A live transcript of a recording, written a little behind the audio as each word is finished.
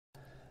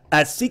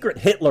As Secret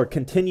Hitler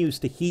continues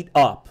to heat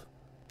up,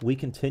 we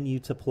continue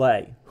to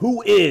play.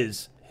 Who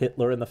is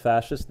Hitler and the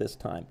Fascists this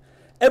time?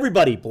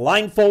 Everybody,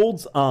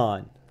 blindfolds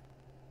on.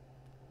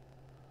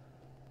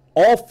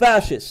 All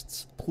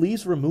fascists,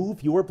 please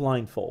remove your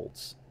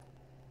blindfolds.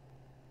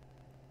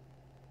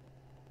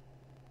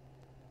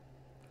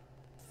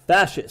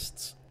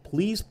 Fascists,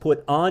 please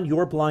put on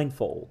your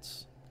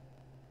blindfolds.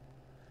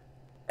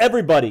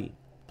 Everybody,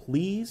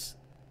 please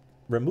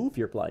remove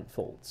your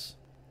blindfolds.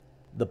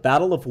 The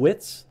battle of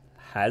wits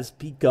has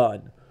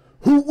begun.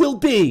 Who will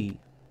be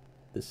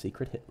the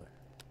Secret Hitler?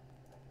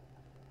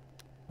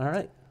 All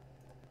right.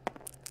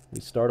 We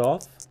start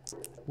off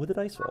with a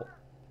dice roll.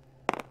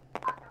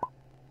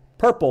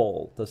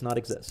 Purple does not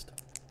exist.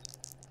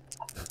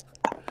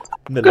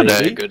 Good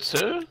day, good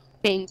sir.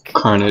 Pink.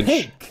 Carnage.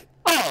 Pink.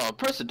 Oh,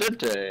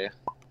 Presidente.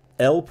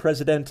 El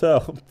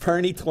Presidento.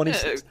 Bernie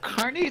 2016.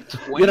 Carney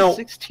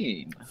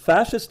 2016.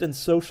 Fascist and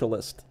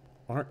socialist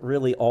aren't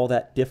really all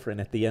that different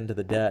at the end of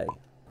the day.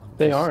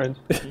 They aren't.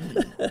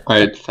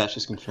 Alright,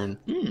 fascist confirmed.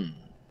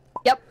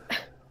 Yep.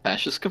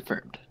 Fascist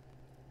confirmed.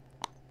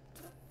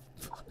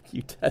 Fuck,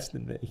 you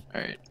testing me.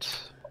 Alright.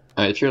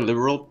 If you're a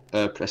liberal,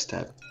 press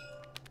tab.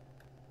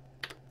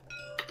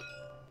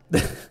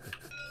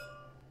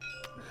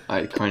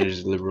 Alright, Carnage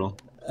is liberal.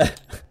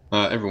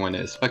 Everyone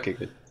is. Okay,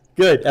 good.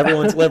 Good,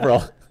 everyone's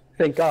liberal.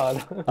 Thank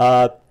God.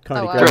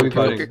 Carney, Oh, grab Are we your card.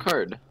 voting? Your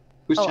card.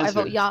 Who's Oh, I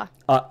chancellor? vote yeah.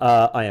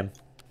 I am.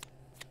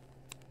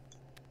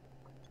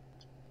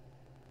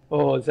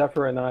 Oh,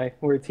 Zephyr and I,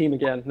 we're a team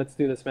again. Let's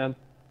do this, man.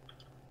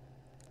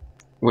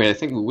 Wait, I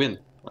think we win.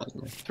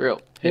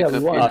 Thrill. Yeah, Pick we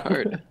up your won.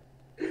 card.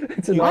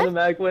 It's an What?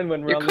 automatic win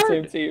when we're Your on the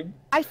same card. team.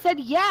 I said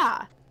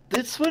yeah.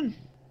 This one?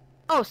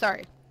 Oh,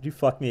 sorry. Did you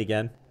fuck me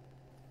again?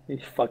 He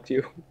fucked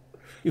you.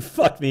 You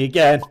fucked me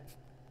again.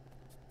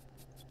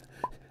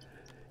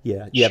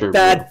 Yeah, Sure,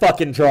 bad bro.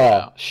 fucking draw.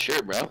 Yeah,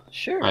 sure, bro.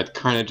 Sure. Alright,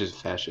 Carnage is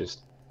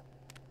fascist.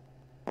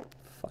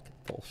 Fucking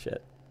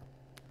bullshit.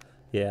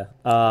 Yeah,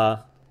 alright.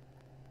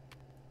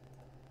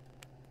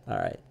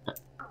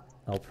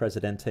 El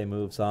Presidente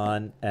moves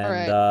on,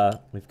 and Alright.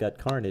 We've got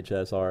Carnage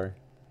as our...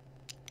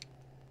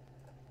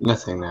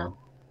 Nothing now.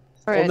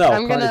 All Well, right, no,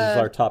 I'm Carnage is our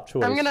gonna, top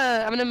choice. I'm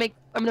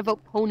gonna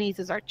vote ponies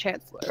as our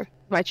chancellor.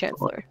 My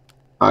chancellor.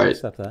 Alright,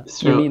 Accept that.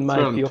 throw, mean my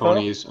throw on Toegoff?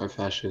 ponies are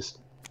fascist.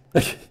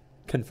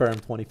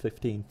 Confirmed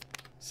 2015.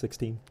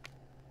 16.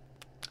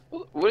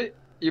 What?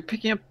 You're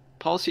picking up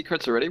policy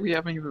cards already? We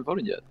haven't even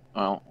voted yet.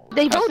 Well,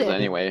 They passes voted.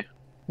 anyway.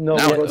 No,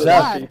 Now we it voted does.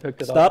 after you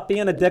picked it up. Stop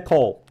being a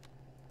dickhole.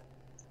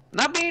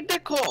 Not being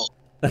dickhole.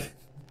 What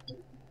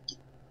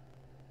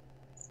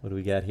do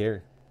we got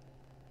here?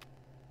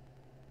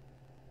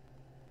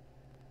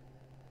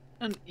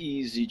 An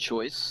easy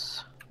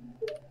choice.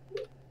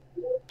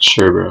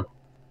 Sure, bro.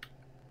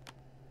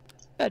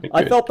 Good.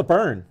 I felt the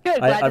burn. Good,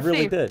 glad I to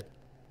really see. did.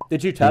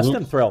 Did you test Mhm.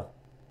 him, Thrill?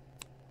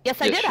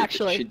 Yes, I Yeah, did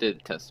actually. She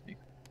did test me.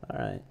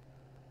 Alright.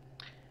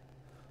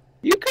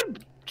 You can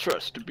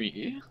trust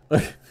me.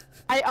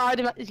 I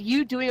automatically,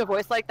 you doing a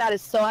voice like that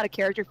is so out of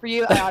character for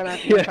you. I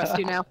automatically Yeah. trust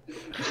you now.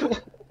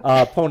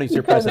 Pony's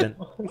your president.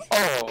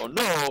 Oh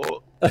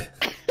no!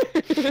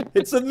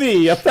 It's a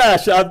me, a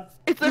fashion,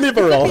 It's a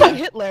liberal. It's a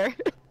Hitler.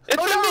 It's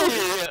Oh,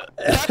 me!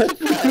 That's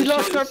a He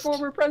lost our fascist.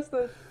 former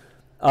president.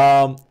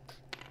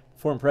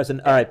 Former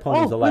president. Alright,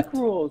 Pony's Oh, elect.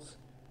 quick rules.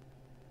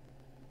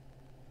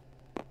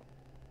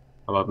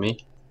 How about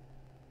me?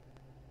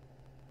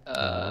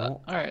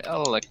 Alright,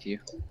 I'll elect you.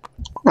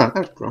 Oh,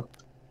 thanks, bro.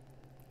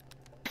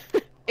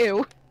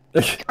 Ew.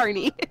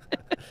 Carney. I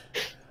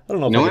don't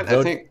know You if know I what?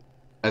 could vote.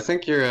 I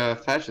think you're a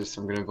fascist.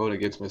 I'm gonna vote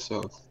against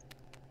myself.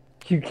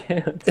 You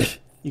can't.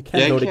 You can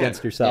Yeah, I vote can. against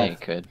Yeah, yourself. you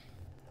could.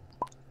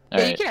 Yeah,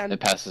 you Alright, can. it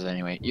passes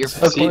anyway. You're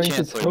According to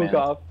chancellor, man.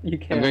 Toegoff, you I'm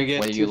can't. gonna get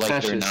Whether two you like it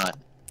or fascists. not.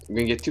 I'm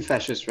gonna get two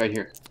fascists right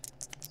here.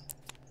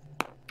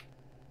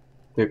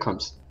 Here it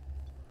comes.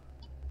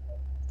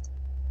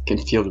 Can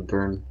feel the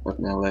burn of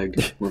my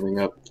leg moving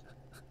up.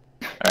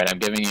 Alright, I'm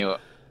giving you...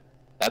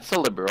 That's a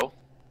liberal.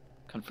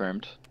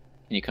 Confirmed.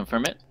 Can you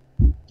confirm it?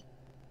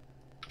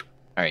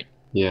 Alright,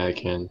 Yeah, I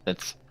can.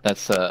 that's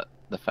the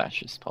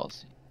fascist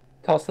policy.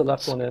 Toss the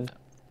left one in.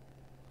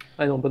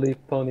 I don't believe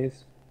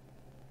ponies.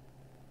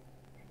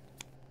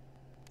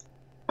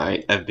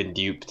 I've been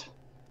duped.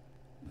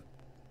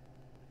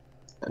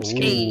 I'm just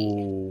kidding.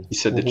 Ooh. He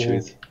said the Ooh.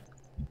 truth.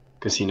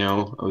 Because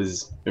I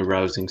was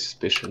arousing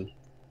suspicion.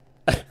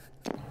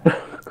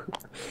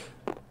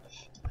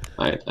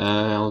 Alright,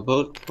 I'll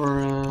vote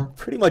for,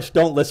 Pretty much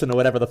don't listen to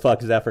whatever the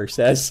fuck Zephyr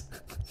says.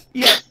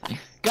 Yeah!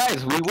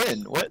 Guys, we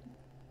win! What?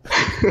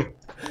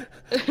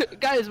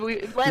 Guys,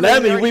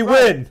 Lemmy, we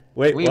win!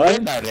 Wait, We what?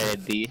 win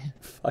already!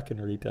 Fucking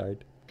retard.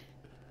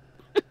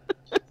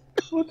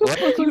 What the What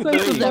fuck do you was I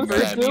believe, supposed to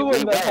Randy? do We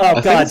in that? Oh I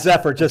think god, it's-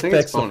 Zephyr I just think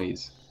it's fixed him.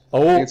 ponies.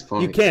 Oh, it's you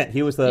ponies. can't.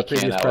 He was the You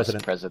previous can't, I was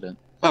president. president.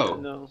 Oh,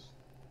 No.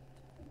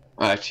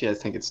 actually, I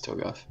think it's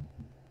Toegoff.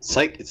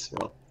 Psych, it's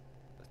well.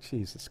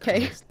 Jesus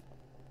Okay. Christ.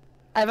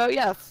 I vote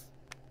yes.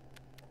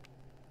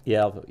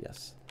 Yeah, I'll vote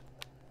yes.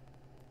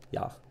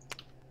 Yeah.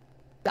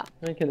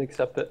 I can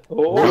accept it.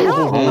 Oh,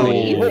 Oh,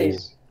 ponies.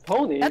 wait.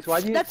 Ponies?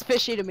 Why do you? That's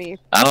fishy to me.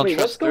 I don't Wait,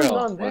 what's trust going Thrill.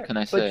 on there? What can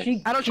I But say?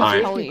 she, I don't she trust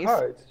gave ponies. you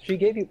cards. She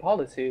gave you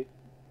policy.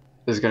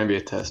 There's gonna be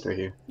a test right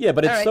here. Yeah,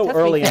 but it's Alright, so test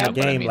me, early in Cam. the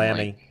but I game, mean,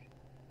 Lammy. like-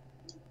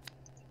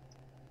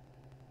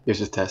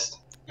 Here's a test.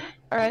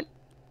 All right.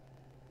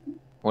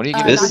 What are you Uh,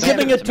 giving? This You're is-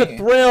 giving it to me?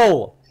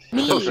 Thrill!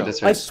 Me. Oh shit,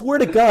 that's I right. swear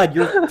to God,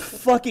 you're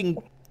fucking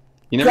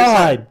You never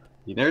saw it. God!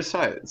 You never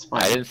saw it. It's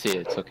fine. I didn't see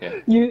it. It's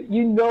okay. You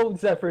know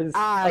Zephyr's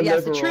a Yes,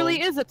 liberal. it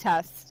truly is a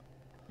test.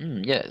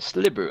 Yes,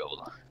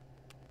 liberal.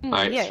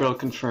 Alright, yeah. Thrill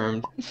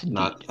confirmed.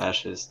 Not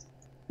fascist.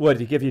 What,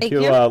 did he give you Thank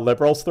two you.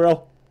 Liberals,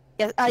 Thrill?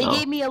 Yes, he No.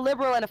 gave me a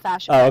liberal and a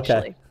fascist. Oh, okay.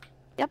 Actually.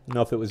 I don't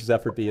know if it was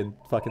Zephyr being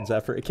fucking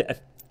Zephyr again.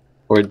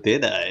 Or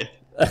did I?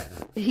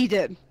 He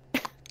did.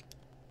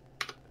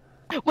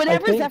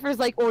 Whenever think- Zephyr's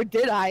like, or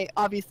did I?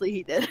 Obviously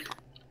he did.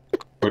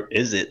 Or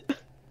is it?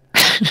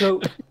 So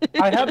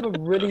I have a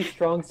really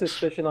strong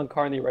suspicion on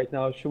Carney right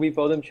now. Should we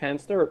vote him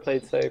Chancellor or play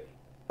it safe?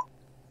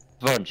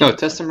 No,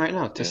 test him right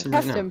now. Test him right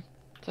Test now. him.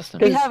 Test him.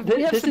 We Because have-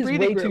 we have this some is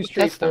breathing way too room.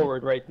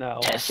 straightforward right now.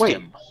 Test Wait.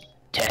 him.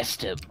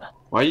 Test him.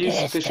 Why are you Yes,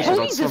 suspicious yes. about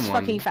Ponies is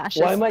someone? fucking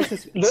fascist. Why am I look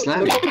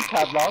Slam at it. the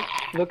padlock.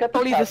 Look at the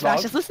Ponies is padlock.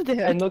 fascist. Listen to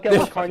him. And look at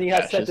what Carney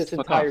has said this Fascist,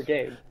 fuck entire off.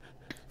 game.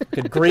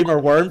 Fucking Greamer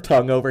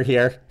Wormtongue over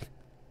here.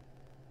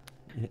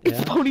 It's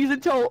Yeah. ponies in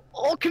tow.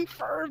 All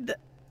confirmed.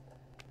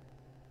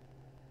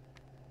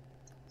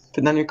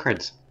 Put down your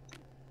cards.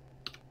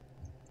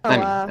 Oh,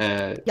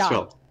 yeah.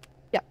 Thrill.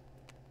 Yeah.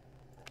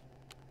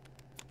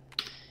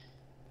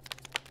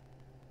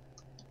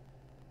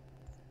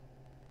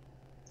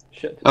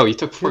 Shit. Oh, you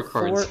took four Took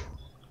cards.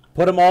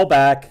 Put them all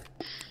back.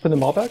 Put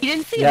them all back? You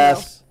didn't see him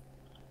Yes.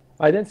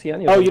 I didn't see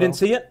any of Oh, them. you didn't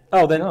see it?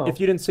 Oh, then No. if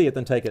you didn't see it,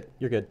 then take it.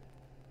 You're good.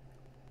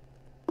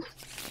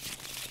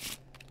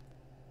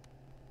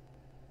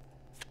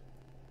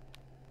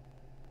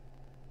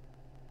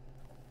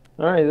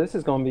 Alright, this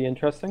is going to be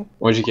interesting.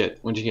 What'd you get?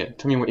 What'd you get?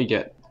 Tell me what you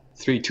get.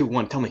 3, 2,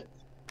 1. Tell me.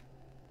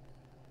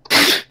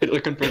 Hitler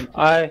confirmed.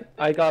 I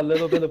got a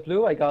little bit of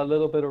blue, I got a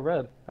little bit of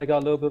red. I got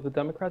a little bit of the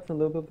Democrats and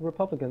a little bit of the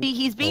Republicans. See,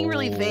 he's being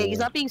really vague. He's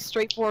Oh. not being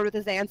straightforward with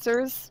his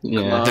answers.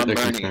 Yeah, Come on, Hitler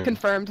Bernie. confirmed.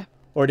 Confirmed.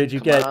 Or did you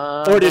Come get?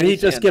 on, Or did he Bernie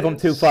just give them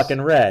two Sanders.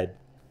 fucking red?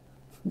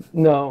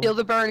 No. Feel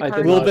the burn, I A did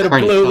little not. bit of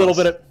Carney, blue, a tell little us.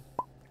 bit of.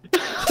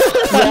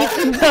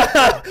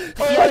 Oh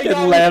my Fucking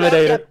God,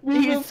 laminated. He's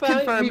we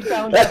confirmed.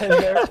 found our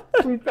Hitler.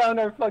 We found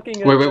our fucking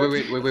Wait,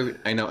 Hitler. wait.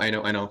 I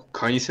know.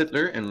 Carney's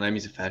Hitler and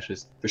Lammy's a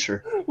fascist, for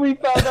sure. We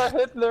found our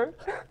Hitler.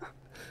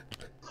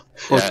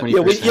 420%. Yeah,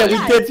 we Yeah,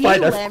 did it's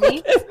find you, our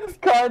Lammy.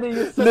 Carney,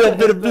 you're such little a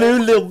bit of Hitler. blue,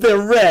 little bit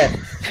of red.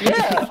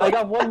 Yeah, I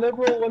got one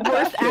liberal, one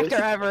Worst fascist.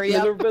 actor ever,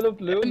 Little yep. bit of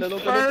blue, little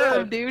bit of Confirmed,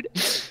 red. dude.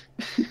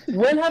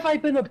 When have I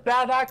been a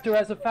bad actor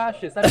as a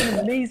fascist? I've been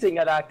amazing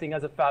at acting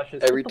as a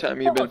fascist. Every What the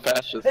time you've been fuck?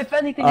 fascist. If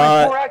anything,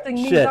 my poor acting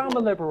means shit. I'm a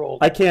liberal.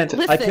 I can't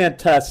Listen,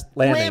 test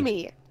Lammy.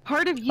 Lammy,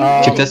 part of you Keep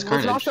winning test was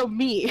Carnage. also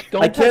me.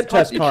 Don't I can't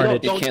test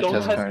Carnage. Carnage. You can't Don't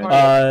test test Carnage.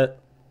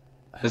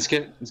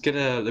 Carnage. Let's get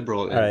a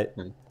liberal. in. Alright.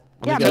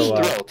 Yeah, Let me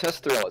me. go,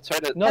 Test Thrill. It's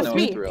hard to No, know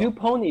me. do Thrill.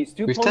 ponies.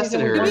 Do We've ponies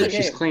tested and her we win already. the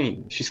She's game.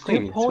 clean. She's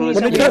clean. ponies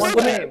Let me and we test- win let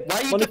the me- game. Why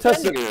are you Let me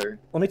test defending her?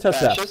 Let me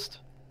test that. Fascist?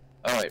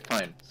 Alright,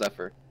 fine.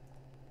 Zephyr.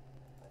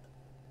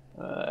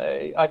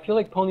 I feel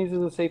like ponies is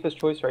the safest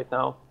choice right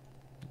now.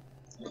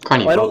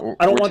 Carney, Well, vote.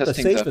 I don't We're want the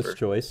testing safest Zephyr.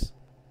 choice.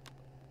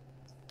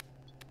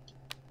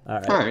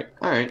 Alright.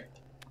 Alright.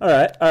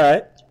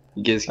 Alright.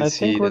 You guys can I see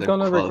think we're that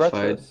gonna I'm regret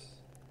qualified. this.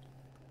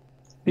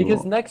 Because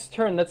won't. next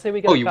turn, let's say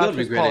we get Oh, a you will fascist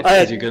regret it policy.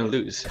 because you're gonna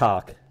lose.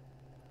 Cock.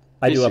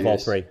 Are I you do have all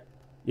serious? three.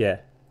 Yeah.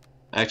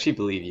 I actually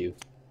believe you.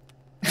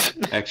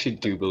 I actually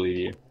do believe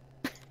you.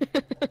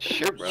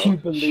 Sure, bro. You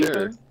believe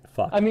sure. him?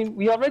 Fuck. I mean,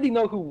 we already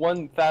know who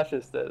one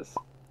fascist is.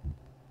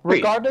 Wait.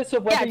 Regardless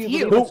of whether Yeah, you it's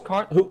you. believe it's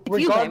Who-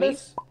 It's you, Lammy.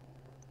 regardless,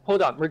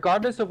 hold on.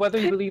 Regardless of whether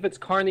you believe it's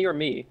Carney or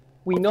me,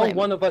 we know Lammy.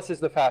 one of us is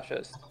the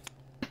fascist,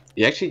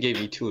 You actually gave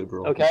me two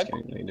liberal. Okay. Just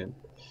kidding, no, you didn't.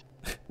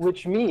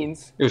 which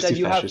means It was that too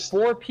you fascist.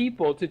 have 4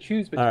 people to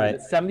choose between. Alright. A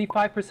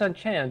 75%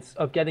 chance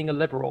of getting a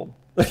liberal.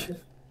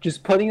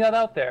 Just putting that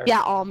out there.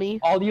 Yeah, all me.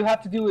 All you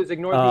have to do is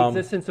ignore the Um,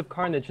 existence of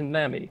Carnage and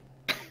Lammy.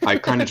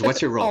 Alright, Carnage,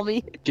 what's your All role?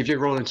 me. Give your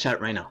role in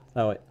chat right now.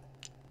 Oh wait.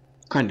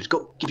 Carnage,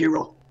 go. Give your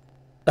role.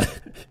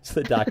 It's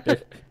the doctor.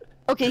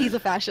 Okay, he's a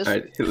fascist.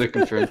 Alright, Hitler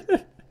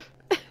confirmed.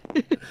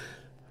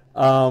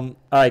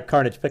 Alright,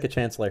 Carnage, pick a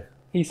chancellor.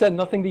 He said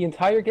nothing the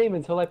entire game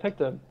until I picked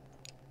him.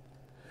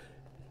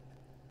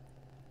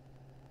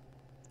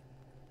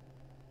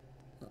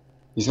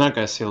 He's not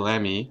gonna say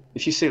Lammy.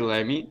 If you say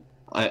Lammy,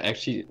 I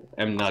actually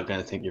am not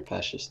gonna think you're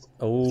fascist.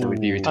 Oh. That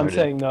would be I'm retarded.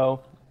 saying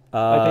no.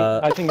 Uh,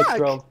 I think it's fuck.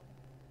 Thrill.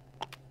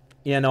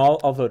 yeah, no,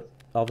 I'll vote.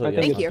 I'll vote I yes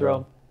think Thank it's you.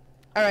 Thrill.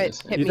 All right,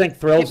 Yes. hit You me. think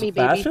Thrill's hit me, a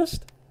baby.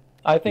 fascist?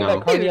 I think No.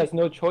 that Carney Dude. has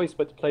no choice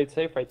but to play it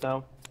safe right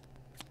now.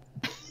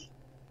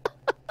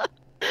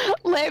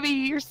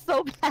 Lammy, you're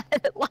so bad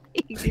at lying,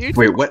 dude.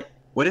 Wait, what?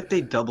 What if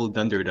they double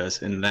dundered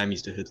us and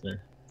Lammy's the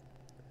Hitler?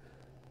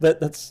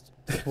 That's.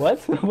 What?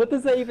 What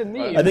does that even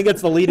mean? I think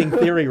it's the leading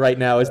theory right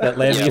now is that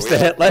Lammy Yeah, is we the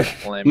all- Hitler.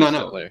 Lammy's No, no.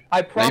 Hitler.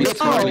 I Lammy's promise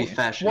totally you,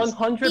 fascist.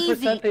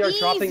 100% they are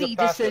dropping easy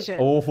the fascist. decision.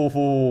 Oh, hoo,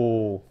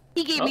 hoo.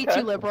 He gave me Okay.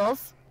 2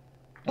 liberals.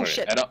 Oh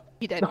shit, I don't.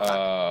 he did. Oh,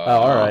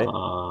 all right.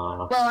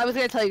 Well, I was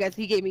gonna tell you guys,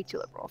 he gave me 2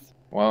 liberals.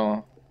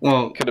 Well,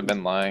 Well, could have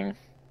been lying.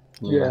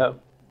 Yeah.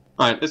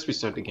 Alright, let's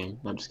restart the game.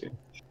 I'm just kidding.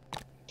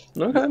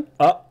 Okay.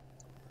 Oh.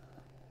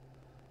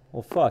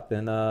 Well, fuck.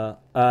 Then,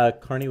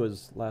 Carney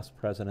was last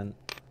president.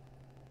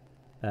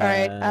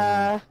 Alright,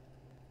 And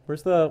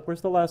where's the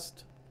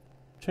last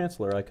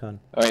chancellor icon?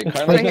 Alright, Right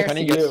Carney, here.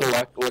 Carney gets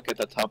to look at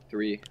the top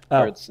 3 Oh.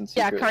 cards in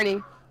yeah, secret.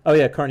 Carney. Oh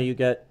yeah, Carney, you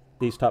get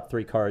these top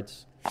 3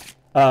 cards.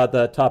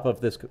 The top of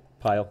this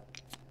pile.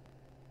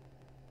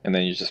 And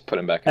then you just put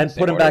them back in And the same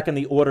put them order. back in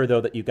the order,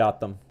 though, that you got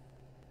them.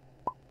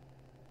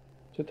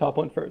 So top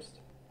one first.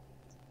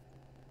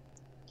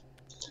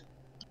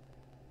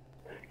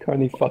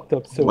 Carney fucked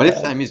up so What if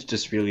bad. Lammy's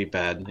just really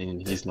bad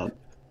and he's not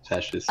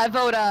fascist? I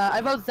vote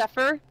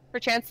Zephyr for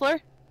Chancellor.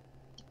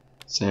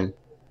 Same.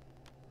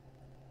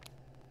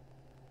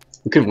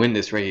 We could win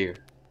this right here.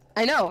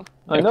 I know.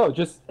 I know,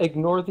 just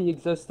ignore the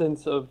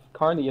existence of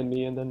Carney and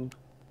me and then...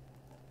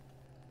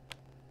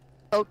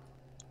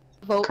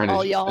 Vote Carnage.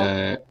 all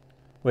y'all.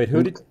 Wait,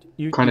 who did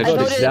you Carnage.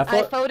 voted I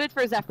Zephyr? voted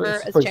for Zephyr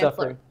as for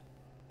Chancellor. Zephyr.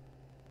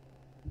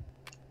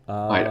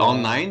 Alright, all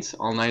nines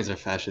are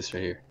fascists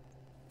right here.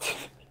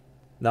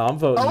 No, I'm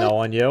voting Oh. no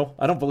on you.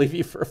 I don't believe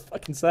you for a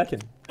fucking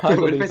second. I What if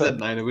I believe said it.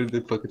 9? It would have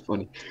been fucking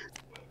funny.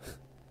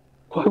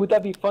 Why would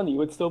that be funny? You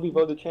would still be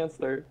voted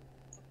Chancellor.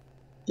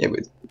 Yeah,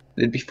 but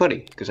it'd be funny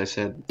because I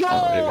said. Yo,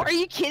 whatever. are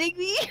you kidding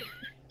me?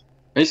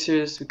 Are you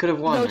serious? We could have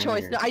won. No right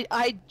choice. here. No,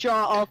 I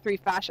draw all 3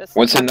 fascists.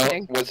 Was it I'm no?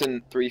 kidding.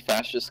 Wasn't 3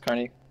 fascist,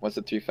 Carney? Was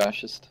it 3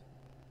 fascist?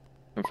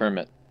 Confirm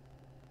it.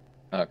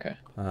 Okay.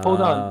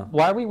 Hold on.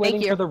 Why are we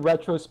waiting you. for the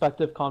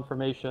retrospective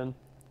confirmation?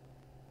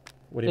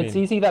 What do you It's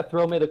mean? easy that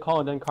Thrill made a call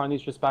and then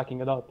Carney's just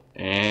backing it up.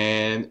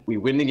 And we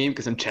win the game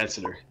because I'm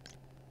Chancellor.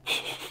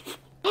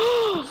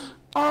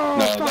 Oh,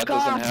 that fuck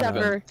doesn't off,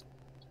 happen. Zephyr.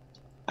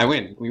 I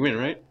win. We win,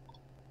 right?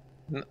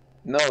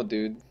 No,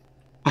 dude.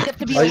 You have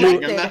to be Are you-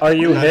 elected. Are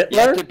you You have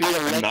Hitler? to be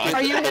elected. not.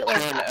 Are you to Hitler?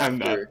 turn I'm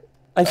not. after.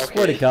 I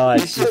swear to God.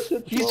 He's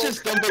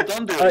just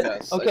dumb-dumbering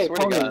us. I Okay, swear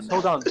to ponies, God.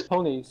 hold on.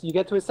 Ponies, you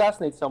get to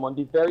assassinate someone.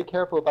 Be very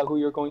careful about who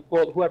you're going...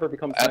 Well, whoever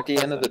becomes At next the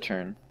end of the president.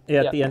 turn. Yeah,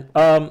 at Yeah.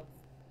 the end.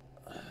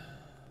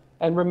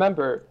 And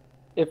remember,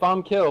 if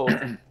I'm killed,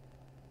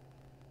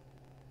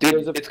 Dude,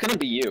 There's a- it's gonna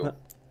be you.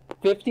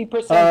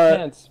 50%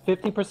 chance,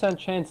 50%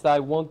 chance that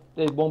it won't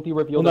be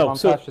Well, revealed if no. I'm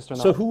So, fascist or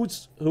not. so who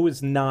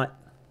is not?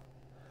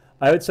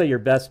 I would say your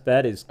best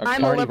bet is I'm a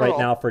Carney right liberal.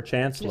 now for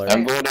chancellor.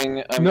 I'm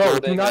voting. I'm No,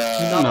 voting. do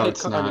not No, pick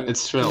it's not. Carney.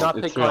 It's Do Thrill. not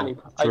It's pick Thrill. Carney.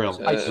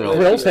 Thrill. I It's swear. Thrill.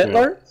 Thrill's Thrill.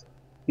 Hitler?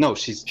 No,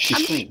 she's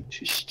I'm- clean.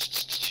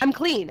 I'm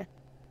clean.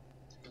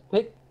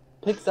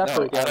 Pick Zephyr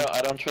No, again.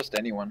 I don't trust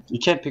anyone. You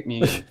can't pick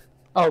me again.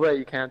 Oh, right,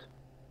 you can't.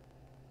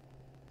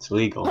 It's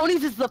illegal.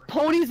 Ponies is the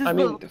I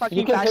mean, the fucking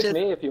you can pick fascist.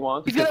 me if you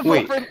want. He's gonna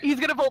Wait. vote for. He's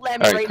gonna vote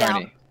Lammy All right, right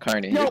Carney. now.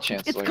 Carney, No, you're it's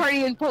chancellor.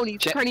 Carney and ponies.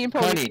 Carney and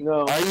ponies. Carney,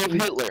 No. are you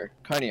Hitler?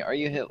 Carney, are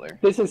you Hitler?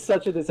 This is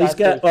such a disaster.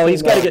 got- well, he's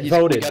Say gotta no. get You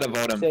voted. gotta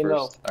vote him Say first. no.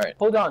 All right.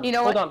 Hold on, You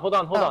know hold what? on, hold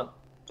on, hold Oh. on.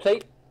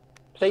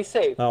 Play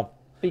safe. Oh,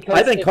 Because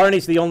I think if,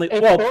 Carney's the only.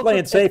 if Well, both playing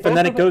of- safe, if and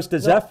then both it of goes to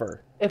them- no.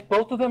 Zephyr. if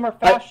both of them are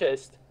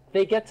fascist,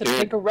 they get to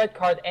pick a red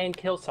card and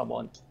kill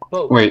someone.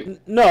 Both. Wait,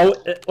 No,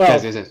 well,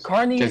 guys.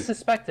 Carney Guys. is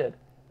suspected.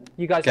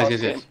 You guys Guys, lost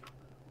guys, the guys. game.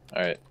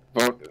 All right.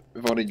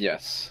 Voted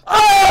yes.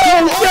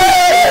 oh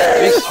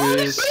yes!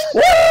 Victories.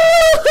 Woo!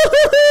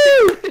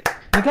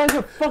 You guys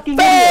are fucking idiots.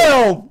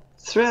 Bam!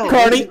 Thrill. Carney,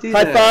 why did you do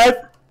high that? five.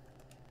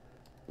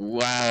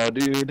 Wow,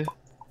 dude.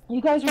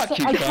 You guys are Fuck so,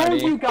 you, I told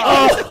Carney. you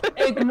guys,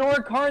 ignore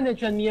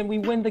Carnage and me and we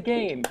win the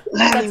game.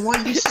 Lammy, why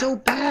are you so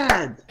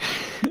bad?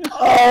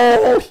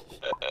 Oh,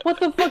 What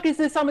the fuck is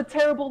this? I'm a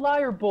terrible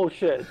liar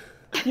bullshit.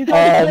 You oh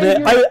guys are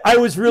man, playing I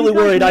was really you guys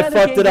worried I metagame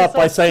fucked it up this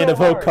by up saying so to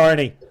vote hard.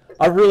 Carney.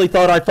 I really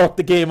thought I fucked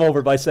the game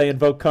over by saying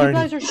vote You Carney.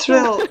 guys are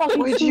Thrill, so fucking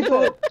why'd you stupid.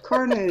 vote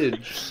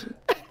Carnage?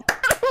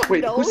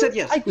 Wait, No. who said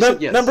yes? Who No,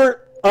 said yes?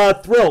 Remember,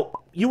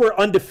 Thrill, you were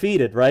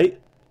undefeated, right?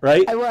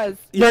 Right? I was.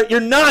 You're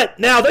not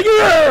now.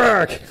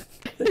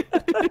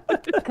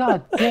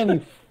 God damn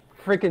you,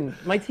 freaking!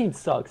 My team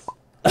sucks.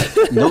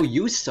 No,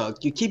 you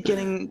suck. You keep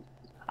getting.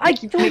 I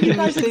keep told you making me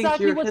guys think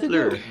exactly you're what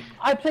Hitler. to do.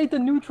 I played the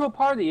neutral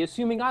party,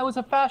 assuming I was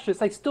a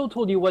fascist. I still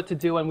told you what to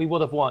do, and we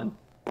would have won.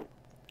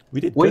 We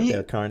did Why good you-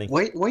 there, Carney.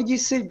 Why'd you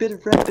say bit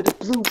of red, bit of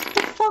blue?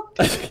 What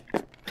the fuck?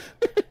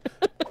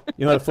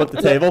 You know how to flip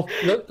the table?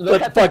 Look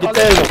Flip at the the fucking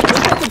colors. table.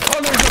 Look at the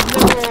colors of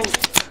liberals.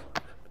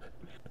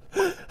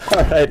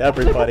 All right,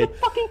 everybody.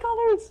 Fucking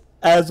colors.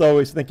 As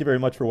always, thank you very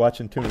much for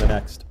watching. Tune in the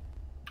next.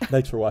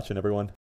 Thanks for watching, everyone.